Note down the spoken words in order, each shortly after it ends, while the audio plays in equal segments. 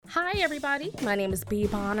Hi, everybody. My name is Bee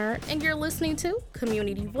Bonner, and you're listening to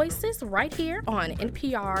Community Voices right here on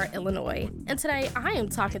NPR Illinois. And today I am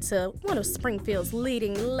talking to one of Springfield's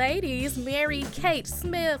leading ladies, Mary Kate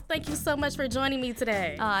Smith. Thank you so much for joining me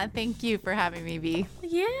today. Thank you for having me, Bee.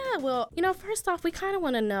 Yeah, well, first off, we kind of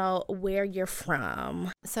want to know where you're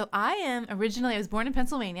from. So I was born in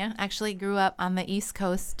Pennsylvania, actually grew up on the East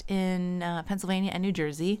Coast in Pennsylvania and New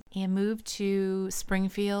Jersey, and moved to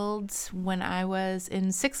Springfield when I was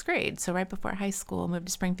in sixth grade. So right before high school, moved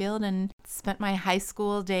to Springfield and spent my high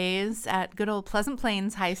school days at good old Pleasant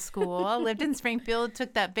Plains High School. Lived in Springfield,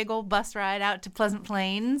 took that big old bus ride out to Pleasant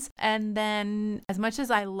Plains. And then as much as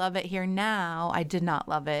I love it here now, I did not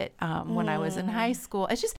love it when I was in high school.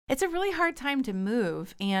 It's a really hard time to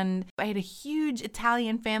move. And I had a huge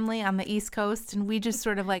Italian family on the East Coast, and we just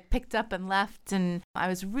sort of like picked up and left. And I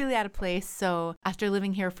was really out of place. So after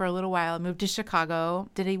living here for a little while, I moved to Chicago,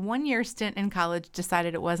 did a 1-year stint in college,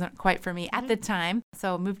 decided it wasn't quite for me at the time.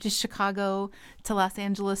 So moved to Chicago to Los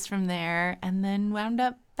Angeles from there, and then wound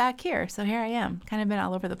up back here. So here I am. Kind of been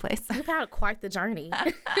all over the place. You've had quite the journey.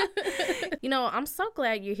 I'm so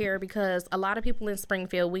glad you're here because a lot of people in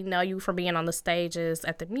Springfield, we know you from being on the stages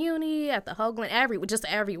at the Muni, at the Hoagland, just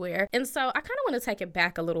everywhere. And so I kind of want to take it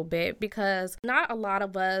back a little bit because not a lot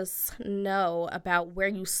of us know about where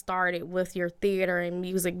you started with your theater and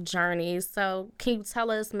music journey. So can you tell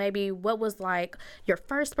us maybe what was like your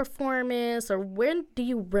first performance, or when do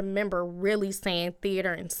you remember really saying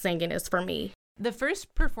theater and singing is for me? The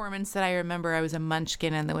first performance that I remember, I was a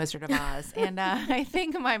munchkin in The Wizard of Oz. And I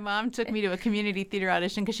think my mom took me to a community theater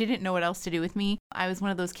audition because she didn't know what else to do with me. I was one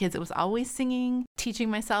of those kids that was always singing, teaching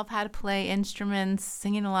myself how to play instruments,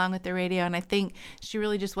 singing along with the radio. And I think she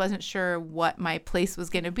really just wasn't sure what my place was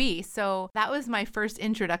going to be. So that was my first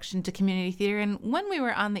introduction to community theater. And when we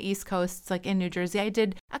were on the East Coast, like in New Jersey, I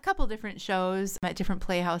did a couple different shows at different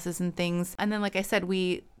playhouses and things. And then, like I said,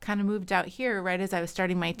 we kind of moved out here right as I was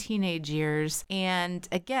starting my teenage years. And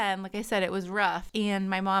again, like I said, it was rough. And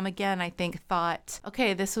my mom, again, I think thought,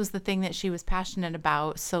 okay, this was the thing that she was passionate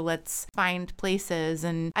about. So let's find places.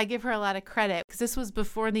 And I give her a lot of credit because this was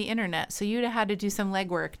before the internet. So you'd have had to do some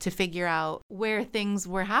legwork to figure out where things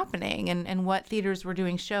were happening and what theaters were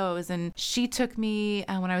doing shows. And she took me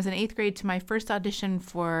when I was in 8th grade to my first audition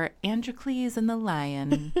for Androcles and the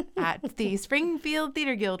Lion at the Springfield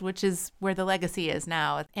Theater Guild, which is where the Legacy is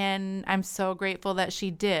now. And I'm so grateful that she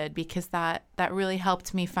did because that really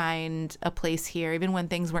helped me find a place here. Even when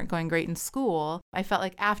things weren't going great in school, I felt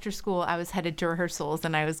like after school I was headed to rehearsals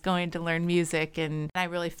and I was going to learn music, and I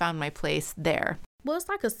really found my place there. Well, it's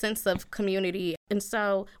like a sense of community. And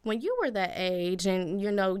so when you were that age and,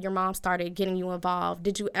 your mom started getting you involved,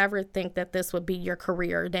 did you ever think that this would be your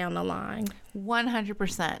career down the line?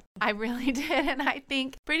 100%. I really did. And I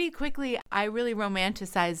think pretty quickly, I really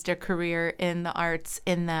romanticized a career in the arts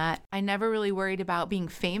in that I never really worried about being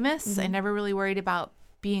famous. Mm-hmm. I never really worried about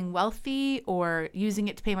being wealthy or using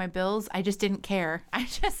it to pay my bills. I just didn't care. I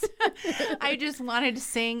just wanted to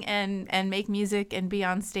sing and make music and be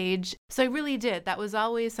on stage. So I really did. That was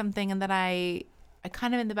always something that I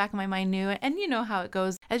kind of in the back of my mind knew. And you know how it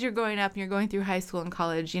goes as you're growing up and you're going through high school and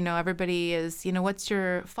college, everybody is, what's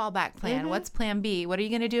your fallback plan? Mm-hmm. What's plan B? What are you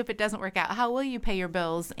going to do if it doesn't work out? How will you pay your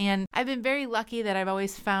bills? And I've been very lucky that I've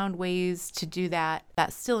always found ways to do that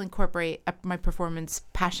still incorporate my performance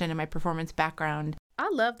passion and my performance background. I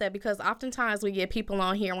love that because oftentimes we get people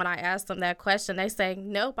on here when I ask them that question, they say,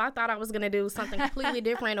 nope, I thought I was going to do something completely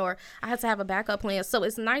different, or I had to have a backup plan. So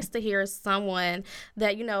it's nice to hear someone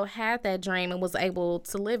that, had that dream and was able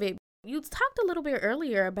to live it. You talked a little bit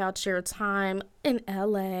earlier about your time in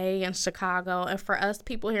L.A. and Chicago. And for us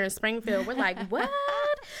people here in Springfield, we're like, what?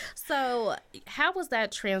 So how was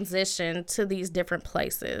that transition to these different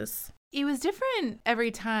places? It was different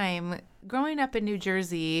every time. Growing up in New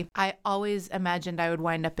Jersey, I always imagined I would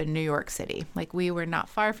wind up in New York City. Like, we were not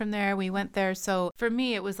far from there. We went there. So for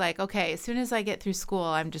me, it was like, okay, as soon as I get through school,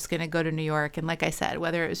 I'm just going to go to New York. And like I said,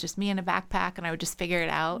 whether it was just me in a backpack and I would just figure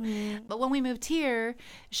it out. Mm-hmm. But when we moved here,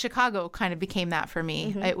 Chicago kind of became that for me.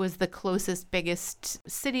 Mm-hmm. It was the closest, biggest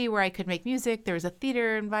city where I could make music. There was a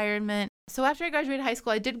theater environment. So after I graduated high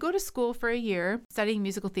school, I did go to school for a year studying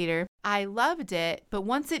musical theater. I loved it, but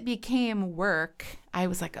once it became work, I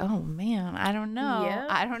was like, oh man, I don't know. Yeah.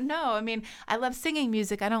 I don't know. I mean, I love singing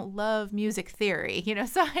music. I don't love music theory,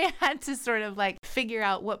 so I had to sort of like figure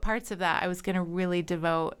out what parts of that I was going to really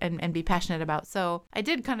devote and be passionate about. So I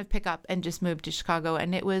did kind of pick up and just moved to Chicago,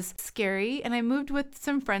 and it was scary. And I moved with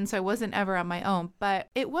some friends, so I wasn't ever on my own, but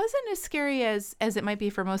it wasn't as scary as it might be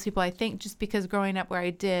for most people. I think just because growing up where I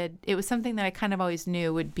did, it was something that I kind of always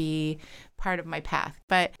knew would be part of my path.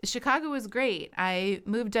 But Chicago was great. I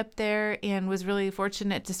moved up there and was really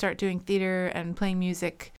fortunate to start doing theater and playing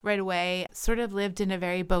music right away. Sort of lived in a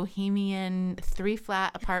very bohemian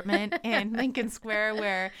 3-flat apartment in Lincoln Square,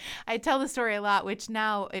 where I tell the story a lot, which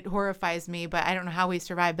now it horrifies me, but I don't know how we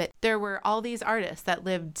survived. But there were all these artists that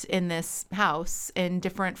lived in this house in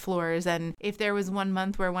different floors. And if there was one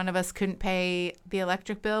month where one of us couldn't pay the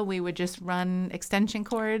electric bill, we would just run extension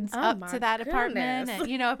cords up to that apartment. And,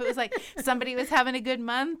 if it was like somebody was having a good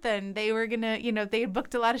month and they were going to, they had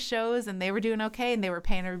booked a lot of shows and they were doing okay and they were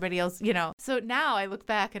paying everybody else, So now I look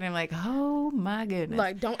back and I'm like, oh my goodness.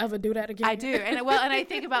 Like, don't ever do that again. I do. And I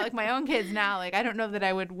think about like my own kids now, like, I don't know that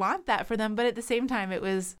I would want that for them, but at the same time, it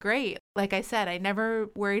was great. Like I said, I never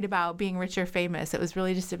worried about being rich or famous. It was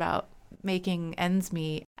really just about making ends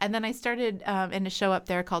meet. And then I started in a show up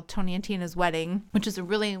there called Tony and Tina's Wedding, which is a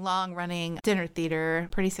really long running dinner theater,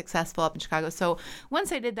 pretty successful up in Chicago. So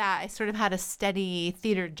once I did that, I sort of had a steady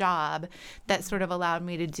theater job that sort of allowed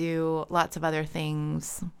me to do lots of other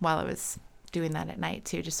things while I was doing that at night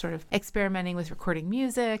too, just sort of experimenting with recording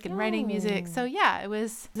music and writing music. So yeah, it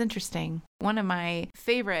was interesting. One of my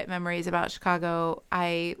favorite memories about Chicago,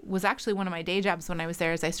 I was actually one of my day jobs when I was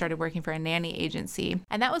there, as I started working for a nanny agency.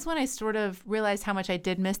 And that was when I sort of realized how much I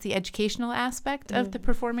did miss the educational aspect of the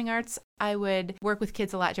performing arts. I would work with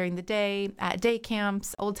kids a lot during the day at day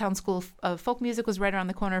camps. Old Town School of Folk Music was right around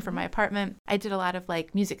the corner from my apartment. I did a lot of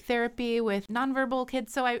like music therapy with nonverbal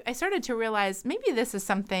kids. So I started to realize maybe this is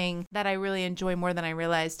something that I really enjoy more than I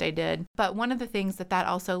realized I did. But one of the things that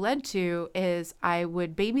also led to is I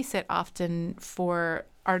would babysit often for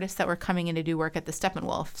artists that were coming in to do work at the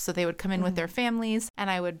Steppenwolf. So they would come in with their families and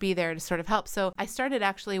I would be there to sort of help. So I started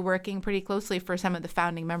actually working pretty closely for some of the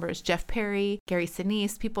founding members, Jeff Perry, Gary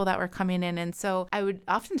Sinise, people that were coming in. And so I would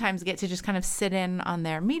oftentimes get to just kind of sit in on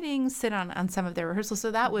their meetings, sit on some of their rehearsals.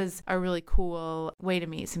 So that was a really cool way to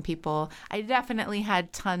meet some people. I definitely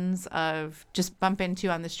had tons of just bump into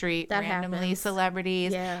on the street, that randomly happens.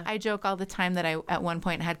 Celebrities. Yeah. I joke all the time that I at one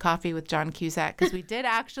point had coffee with John Cusack because we did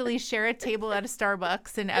actually share a table at a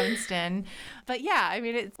Starbucks in Evanston. But yeah, I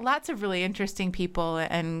mean, it's lots of really interesting people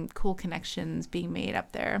and cool connections being made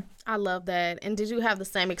up there. I love that. And did you have the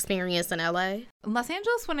same experience in L.A.? In Los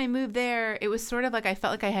Angeles, when I moved there, it was sort of like I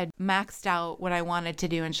felt like I had maxed out what I wanted to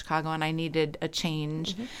do in Chicago and I needed a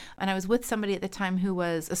change. And I was with somebody at the time who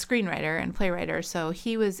was a screenwriter and playwright. So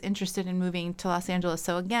he was interested in moving to Los Angeles.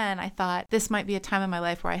 So again, I thought this might be a time in my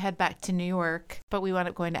life where I head back to New York, but we wound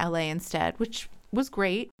up going to L.A. instead, which was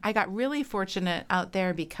great. I got really fortunate out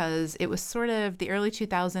there because it was sort of the early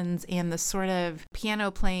 2000s and the sort of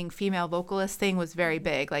piano playing female vocalist thing was very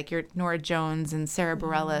big, like your Nora Jones and Sarah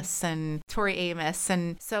Bareilles and Tori Amos.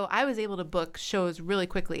 And so I was able to book shows really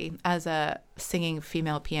quickly as a singing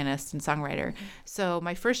female pianist and songwriter. So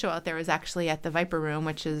my first show out there was actually at the Viper Room,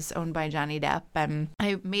 which is owned by Johnny Depp. And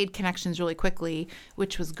I made connections really quickly,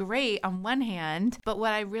 which was great on one hand. But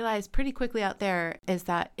what I realized pretty quickly out there is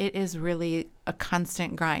that it is really a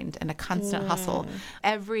constant grind and a constant hustle.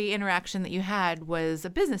 Every interaction that you had was a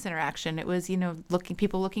business interaction. It was,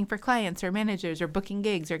 people looking for clients or managers or booking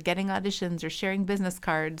gigs or getting auditions or sharing business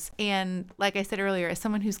cards. And like I said earlier, as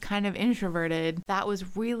someone who's kind of introverted, that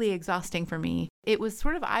was really exhausting for me. It was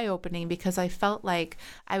sort of eye-opening because I felt like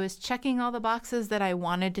I was checking all the boxes that I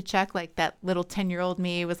wanted to check. Like that little 10-year-old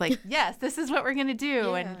me was like, yes, this is what we're going to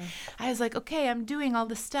do. And I was like, okay, I'm doing all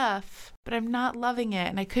this stuff, but I'm not loving it.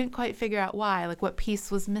 And I couldn't quite figure out why, like what piece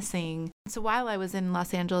was missing. So while I was in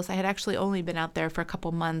Los Angeles, I had actually only been out there for a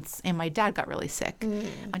couple months and my dad got really sick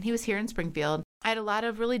and he was here in Springfield. I had a lot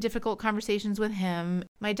of really difficult conversations with him.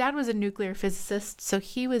 My dad was a nuclear physicist, so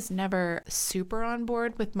he was never super on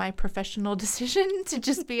board with my professional decision to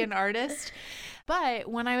just be an artist. But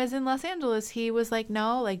when I was in Los Angeles, he was like,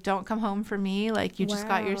 no, like, don't come home for me. Like, you just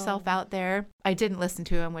got yourself out there. I didn't listen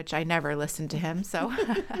to him, which I never listened to him. So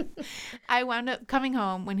I wound up coming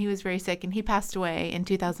home when he was very sick and he passed away in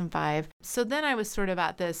 2005. So then I was sort of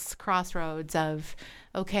at this crossroads of,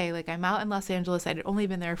 okay, like I'm out in Los Angeles. I'd only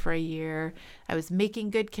been there for a year. I was making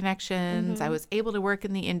good connections. I was able to work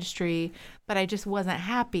in the industry, but I just wasn't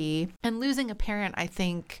happy. And losing a parent, I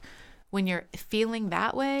think, when you're feeling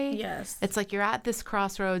that way, yes, it's like you're at this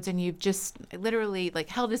crossroads and you've just literally like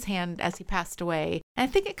held his hand as he passed away. And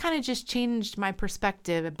I think it kind of just changed my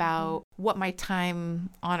perspective about what my time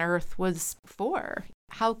on earth was for.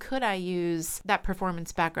 How could I use that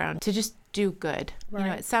performance background to just do good? Right. You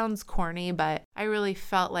know, it sounds corny, but I really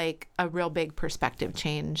felt like a real big perspective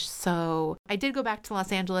change. So I did go back to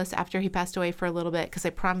Los Angeles after he passed away for a little bit because I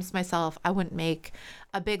promised myself I wouldn't make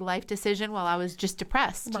a big life decision while I was just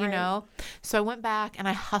depressed, you know? So I went back and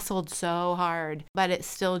I hustled so hard, but it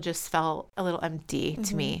still just felt a little empty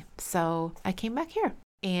to me. So I came back here.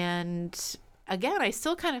 And again, I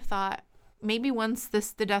still kind of thought, maybe once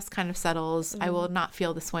the dust kind of settles, I will not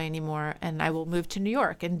feel this way anymore and I will move to New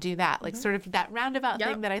York and do that. Like sort of that roundabout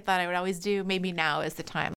thing that I thought I would always do. Maybe now is the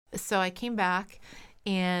time. So I came back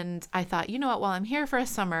and I thought, you know what, while I'm here for a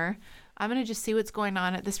summer, I'm going to just see what's going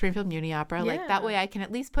on at the Springfield Muni Opera. Like that way I can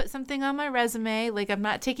at least put something on my resume. Like I'm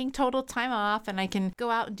not taking total time off and I can go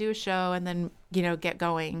out and do a show and then, you know, get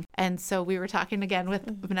going. And so we were talking again with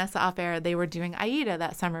Vanessa off air. They were doing Aida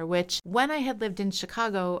that summer, which when I had lived in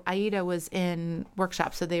Chicago, Aida was in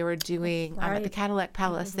workshops. So they were doing at the Cadillac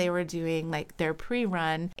Palace, they were doing like their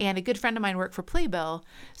pre-run, and a good friend of mine worked for Playbill.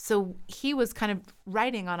 So he was kind of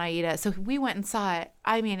writing on Aida. So we went and saw it.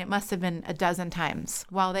 I mean, it must have been a dozen times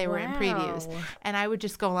while they were in previews. And I would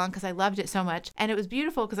just go along because I loved it so much. And it was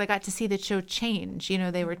beautiful because I got to see the show change. You know,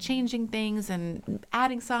 they were changing things and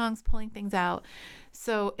adding songs, pulling things out.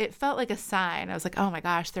 So it felt like a sign. I was like, oh my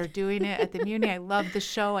gosh, they're doing it at the Muni. I love the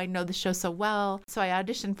show. I know the show so well. So I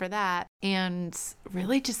auditioned for that and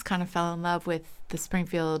really just kind of fell in love with the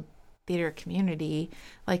Springfield theater community.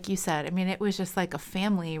 Like you said, I mean, it was just like a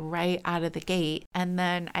family right out of the gate. And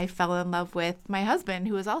then I fell in love with my husband,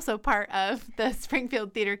 who was also part of the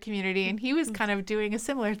Springfield theater community. And he was kind of doing a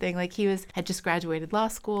similar thing. Like he had just graduated law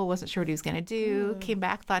school, wasn't sure what he was going to do, came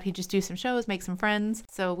back, thought he'd just do some shows, make some friends.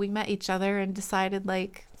 So we met each other and decided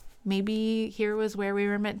like maybe here was where we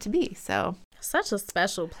were meant to be. So such a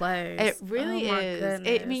special place. It really is.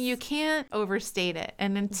 I mean, you can't overstate it.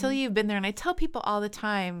 And until you've been there, and I tell people all the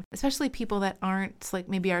time, especially people that aren't like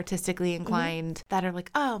maybe artistically inclined, that are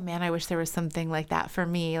like, oh man, I wish there was something like that for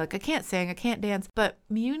me. Like I can't sing, I can't dance. But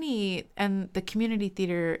Muni and the community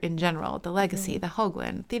theater in general, the Legacy, the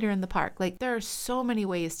Hoagland, Theater in the Park, like there are so many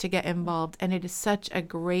ways to get involved. And it is such a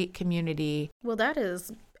great community. Well, that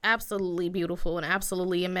is absolutely beautiful and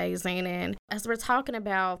absolutely amazing. And as we're talking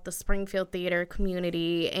about the Springfield theater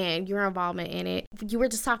community and your involvement in it, you were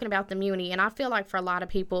just talking about the Muni, and I feel like for a lot of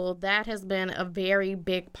people that has been a very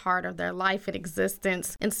big part of their life and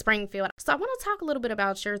existence in Springfield. So I want to talk a little bit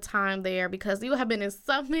about your time there because you have been in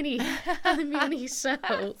so many of the Muni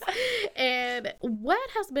shows. And what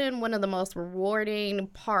has been one of the most rewarding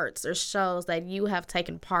parts or shows that you have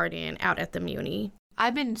taken part in out at the Muni?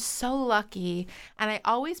 I've been so lucky, and I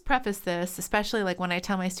always preface this, especially like when I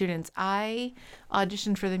tell my students, I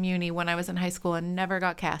auditioned for the Muni when I was in high school and never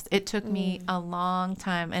got cast. It took me a long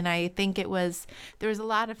time, and I think there was a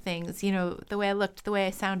lot of things, you know, the way I looked, the way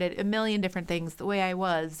I sounded, a million different things, the way I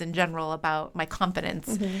was in general about my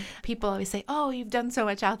confidence. People always say, oh, you've done so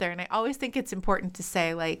much out there, and I always think it's important to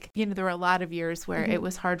say, like, you know, there were a lot of years where it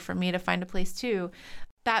was hard for me to find a place too.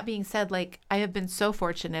 That being said, like, I have been so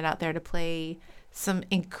fortunate out there to play some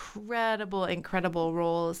incredible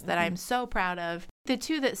roles that I'm so proud of. The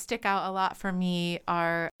two that stick out a lot for me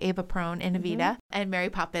are Ava Prone in Evita and Mary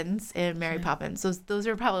Poppins in Mary Poppins. Those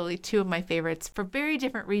are probably two of my favorites for very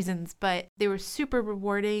different reasons, but they were super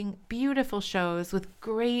rewarding, beautiful shows with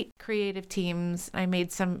great creative teams. I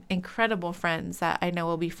made some incredible friends that I know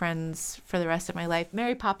will be friends for the rest of my life.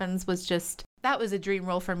 Mary Poppins that was a dream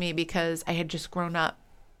role for me because I had just grown up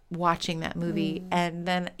watching that movie. And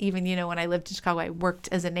then even, you know, when I lived in Chicago, I worked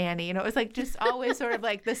as a nanny. You know, it was like just always sort of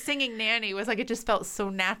like the singing nanny was like, it just felt so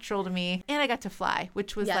natural to me. And I got to fly,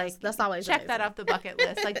 which was that's always check amazing. that off the bucket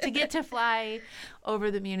list. Like to get to fly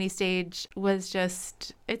over the Muni stage was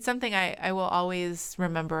just, it's something I will always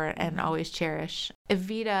remember and always cherish.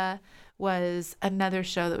 Evita was another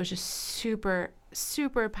show that was just super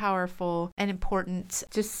powerful and important.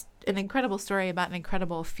 Just an incredible story about an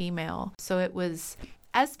incredible female. So it was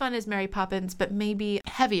as fun as Mary Poppins, but maybe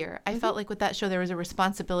heavier. I felt like with that show, there was a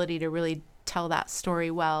responsibility to really tell that story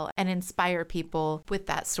well and inspire people with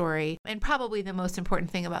that story. And probably the most important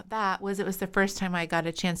thing about that was it was the first time I got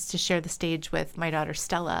a chance to share the stage with my daughter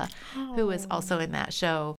Stella, who was also in that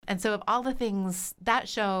show. And so of all the things, that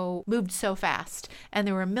show moved so fast and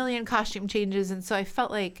there were a million costume changes. And so I felt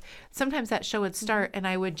like sometimes that show would start and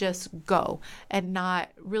I would just go and not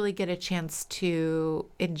really get a chance to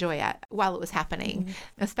enjoy it while it was happening.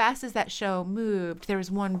 As fast as that show moved, there was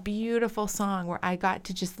one beautiful song where I got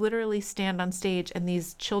to just literally stand around on stage and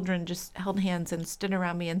these children just held hands and stood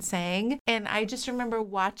around me and sang. And I just remember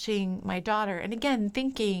watching my daughter and again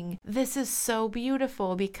thinking, this is so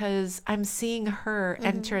beautiful because I'm seeing her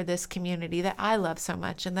enter this community that I love so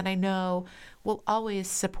much and that I know will always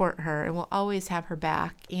support her and will always have her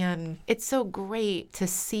back. And it's so great to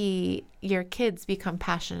see your kids become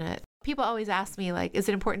passionate. People always ask me, like, is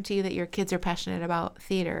it important to you that your kids are passionate about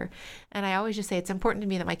theater? And I always just say it's important to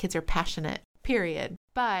me that my kids are passionate, period.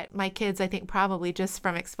 But my kids, I think probably just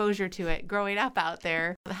from exposure to it, growing up out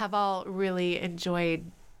there, have all really enjoyed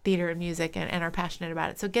theater and music and are passionate about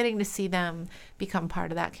it. So getting to see them become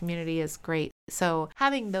part of that community is great. So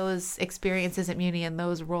having those experiences at Muni and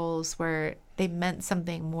those roles where they meant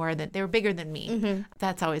something more than they were bigger than me,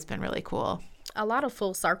 that's always been really cool. A lot of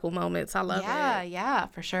full circle moments. I love it. Yeah,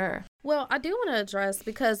 for sure. Well, I do want to address,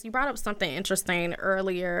 because you brought up something interesting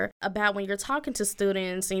earlier about when you're talking to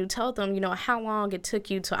students and you told them, how long it took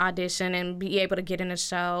you to audition and be able to get in a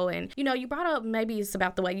show. And, you brought up maybe it's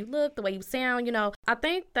about the way you look, the way you sound. I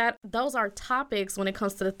think that those are topics when it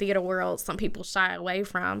comes to the theater world some people shy away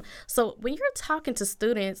from. So when you're talking to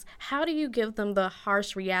students, how do you give them the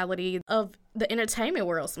harsh reality of the entertainment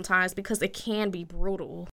world sometimes, because it can be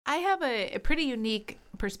brutal? I have a pretty unique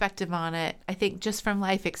perspective on it, I think, just from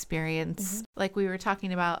life experience. Like we were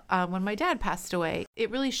talking about when my dad passed away,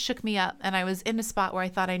 it really shook me up, and I was in a spot where I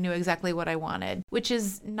thought I knew exactly what I wanted, which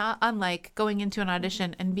is not unlike going into an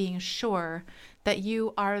audition and being sure that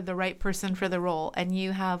you are the right person for the role and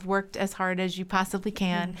you have worked as hard as you possibly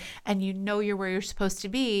can and you know you're where you're supposed to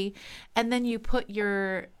be, and then you put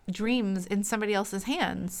your dreams in somebody else's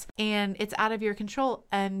hands and it's out of your control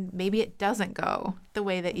and maybe it doesn't go the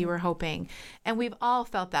way that you were hoping. And we've all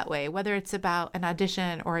felt that way, whether it's about an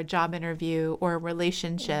audition or a job interview or a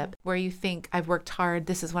relationship where you think, I've worked hard,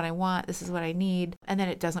 this is what I want, this is what I need, and then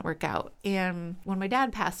it doesn't work out. And when my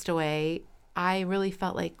dad passed away, I really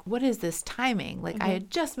felt like, what is this timing? Like I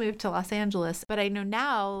had just moved to Los Angeles, but I know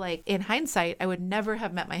now, like in hindsight, I would never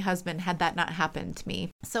have met my husband had that not happened to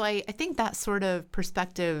me. So I think that sort of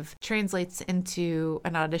perspective translates into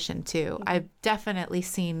an audition too. I've definitely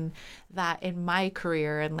seen that in my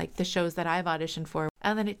career and like the shows that I've auditioned for,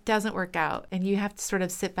 and then it doesn't work out and you have to sort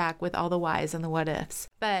of sit back with all the whys and the what ifs.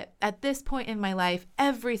 But at this point in my life,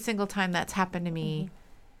 every single time that's happened to me,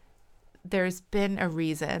 there's been a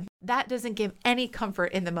reason. That doesn't give any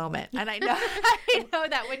comfort in the moment. And I know I know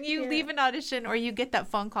that when you leave an audition or you get that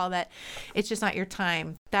phone call that it's just not your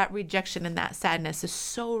time, that rejection and that sadness is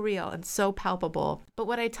so real and so palpable. But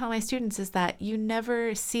what I tell my students is that you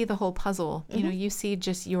never see the whole puzzle. You know, you see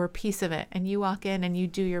just your piece of it and you walk in and you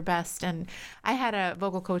do your best. And I had a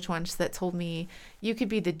vocal coach once that told me, you could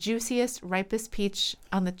be the juiciest, ripest peach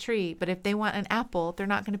on the tree, but if they want an apple, they're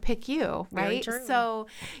not going to pick you, right? So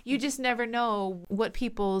you just never know what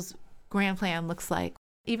people's grand plan looks like.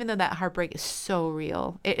 Even though that heartbreak is so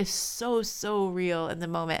real, it is so, so real in the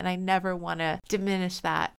moment. And I never want to diminish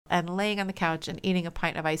that. And laying on the couch and eating a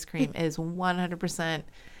pint of ice cream is 100%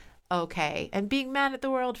 okay. And being mad at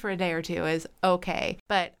the world for a day or two is okay.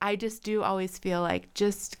 But I just do always feel like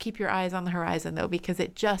just keep your eyes on the horizon though, because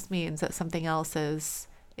it just means that something else is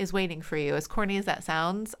waiting for you. As corny as that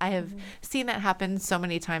sounds, I have seen that happen so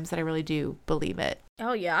many times that I really do believe it.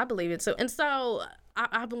 Oh yeah, I believe it too. And so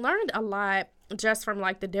I've learned a lot just from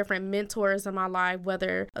like the different mentors in my life,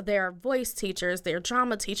 whether they're voice teachers, they're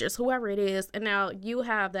drama teachers, whoever it is. And now you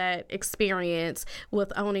have that experience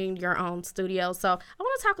with owning your own studio. So I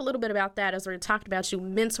want to talk a little bit about that as we're talking about you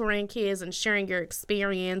mentoring kids and sharing your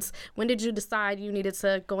experience. When did you decide you needed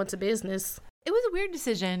to go into business? It was a weird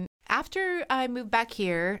decision. After I moved back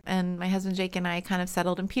here and my husband Jake and I kind of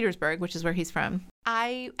settled in Petersburg, which is where he's from,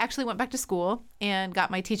 I actually went back to school and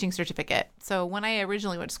got my teaching certificate. So when I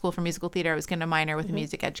originally went to school for musical theater, I was going to minor with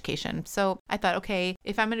music education. So I thought, okay,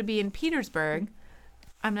 if I'm going to be in Petersburg,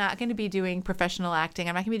 I'm not going to be doing professional acting.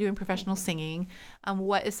 I'm not going to be doing professional singing.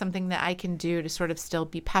 What is something that I can do to sort of still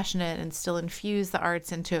be passionate and still infuse the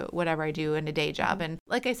arts into whatever I do in a day job? And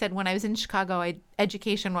like I said, when I was in Chicago,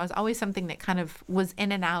 education was always something that kind of was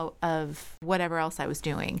in and out of whatever else I was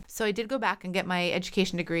doing. So I did go back and get my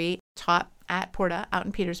education degree, taught at Porta out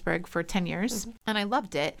in Petersburg for 10 years, and I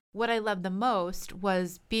loved it. What I loved the most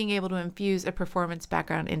was being able to infuse a performance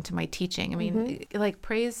background into my teaching. I mean, like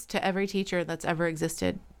praise to every teacher that's ever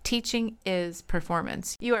existed. Teaching is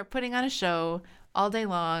performance. You are putting on a show all day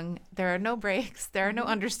long. There are no breaks. There are no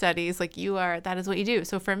understudies. Like that is what you do.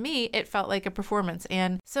 So for me, it felt like a performance.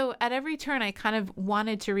 And so at every turn, I kind of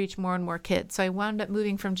wanted to reach more and more kids. So I wound up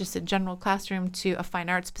moving from just a general classroom to a fine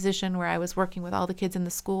arts position where I was working with all the kids in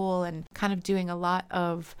the school and kind of doing a lot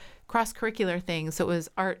of cross-curricular things. So it was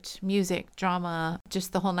art, music, drama,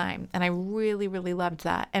 just the whole nine. And I really, really loved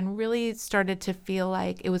that and really started to feel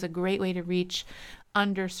like it was a great way to reach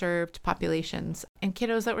underserved populations and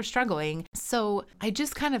kiddos that were struggling. So I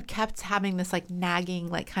just kind of kept having this like nagging,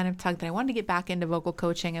 like kind of tug that I wanted to get back into vocal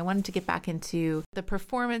coaching. I wanted to get back into the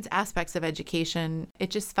performance aspects of education. It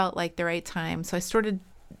just felt like the right time. So I started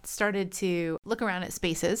to look around at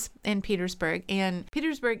spaces in Petersburg. And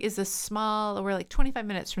Petersburg is we're like 25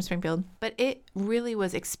 minutes from Springfield, but it really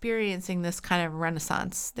was experiencing this kind of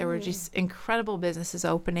renaissance. There were just incredible businesses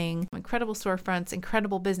opening, incredible storefronts,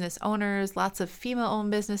 incredible business owners, lots of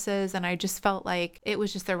female-owned businesses. And I just felt like it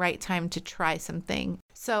was just the right time to try something.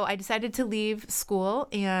 So I decided to leave school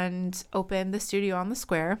and open the studio on the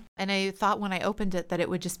square. And I thought when I opened it that it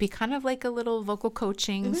would just be kind of like a little vocal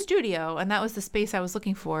coaching studio. And that was the space I was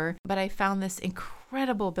looking for. But I found this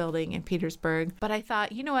incredible building in Petersburg. But I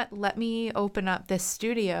thought, you know what, let me open up this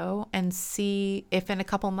studio and see if in a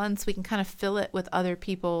couple months we can kind of fill it with other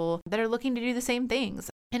people that are looking to do the same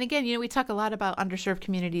things. And again, we talk a lot about underserved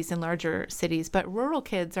communities in larger cities, but rural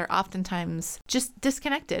kids are oftentimes just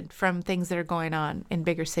disconnected from things that are going on in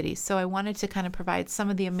bigger cities. So I wanted to kind of provide some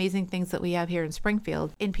of the amazing things that we have here in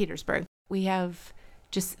Springfield, in Petersburg. We have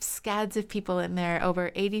just scads of people in there,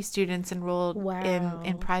 over 80 students enrolled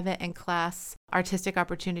in private and class artistic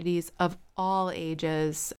opportunities of all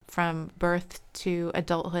ages, from birth to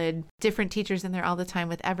adulthood, different teachers in there all the time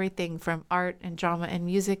with everything from art and drama and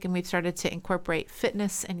music. And we've started to incorporate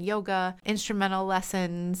fitness and yoga, instrumental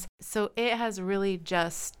lessons. So it has really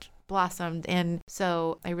just blossomed. And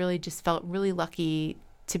so I really just felt really lucky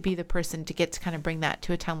to be the person to get to kind of bring that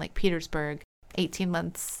to a town like Petersburg. 18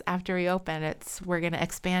 months after we open, we're going to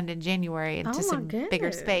expand in January into some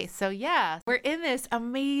bigger space. So yeah, we're in this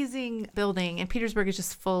amazing building, and Petersburg is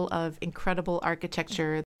just full of incredible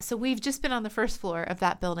architecture. So we've just been on the first floor of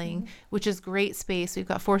that building, which is great space. We've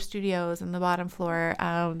got 4 studios on the bottom floor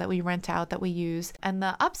that we rent out, that we use. And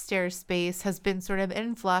the upstairs space has been sort of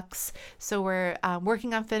in flux. So we're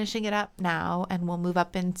working on finishing it up now, and we'll move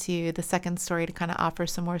up into the second story to kind of offer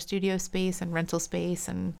some more studio space and rental space.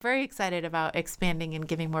 And very excited about expanding and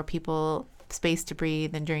giving more people space to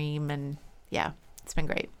breathe and dream. And yeah, it's been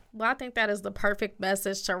great. Well, I think that is the perfect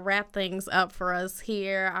message to wrap things up for us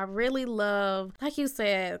here. I really love, like you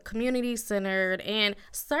said, community-centered and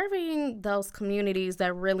serving those communities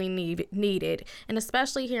that really need it. And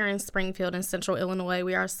especially here in Springfield and Central Illinois,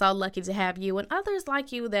 we are so lucky to have you and others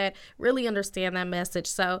like you that really understand that message.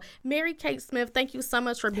 So, Mary Kate Smith, thank you so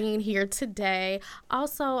much for being here today.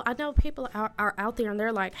 Also, I know people are out there and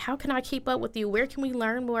they're like, how can I keep up with you? Where can we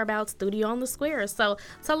learn more about Studio on the Square? So,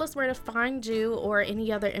 tell us where to find you or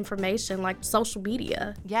any other information like social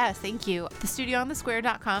media. Yes, thank you.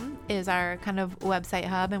 TheStudioOnTheSquare.com is our kind of website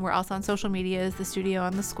hub, and we're also on social media as The Studio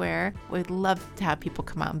on the Square. We'd love to have people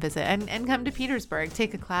come out and visit and come to Petersburg,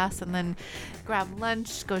 take a class, and then grab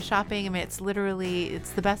lunch, go shopping. I mean, it's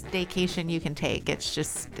the best vacation you can take.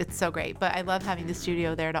 It's so great. But I love having the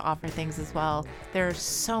studio there to offer things as well. There are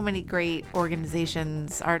so many great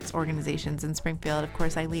organizations, arts organizations in Springfield. Of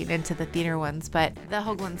course, I lean into the theater ones, but the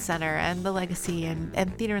Hoagland Center and the Legacy and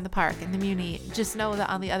Theater in the Park and the Muni, just know that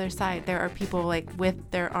on the other side, there are people like with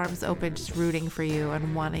their arms open, just rooting for you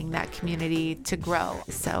and wanting that community to grow.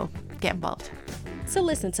 So get involved. To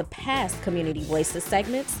listen to past Community Voices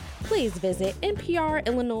segments, please visit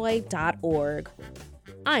nprillinois.org.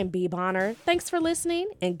 I'm Bee Bonner. Thanks for listening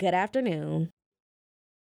and good afternoon.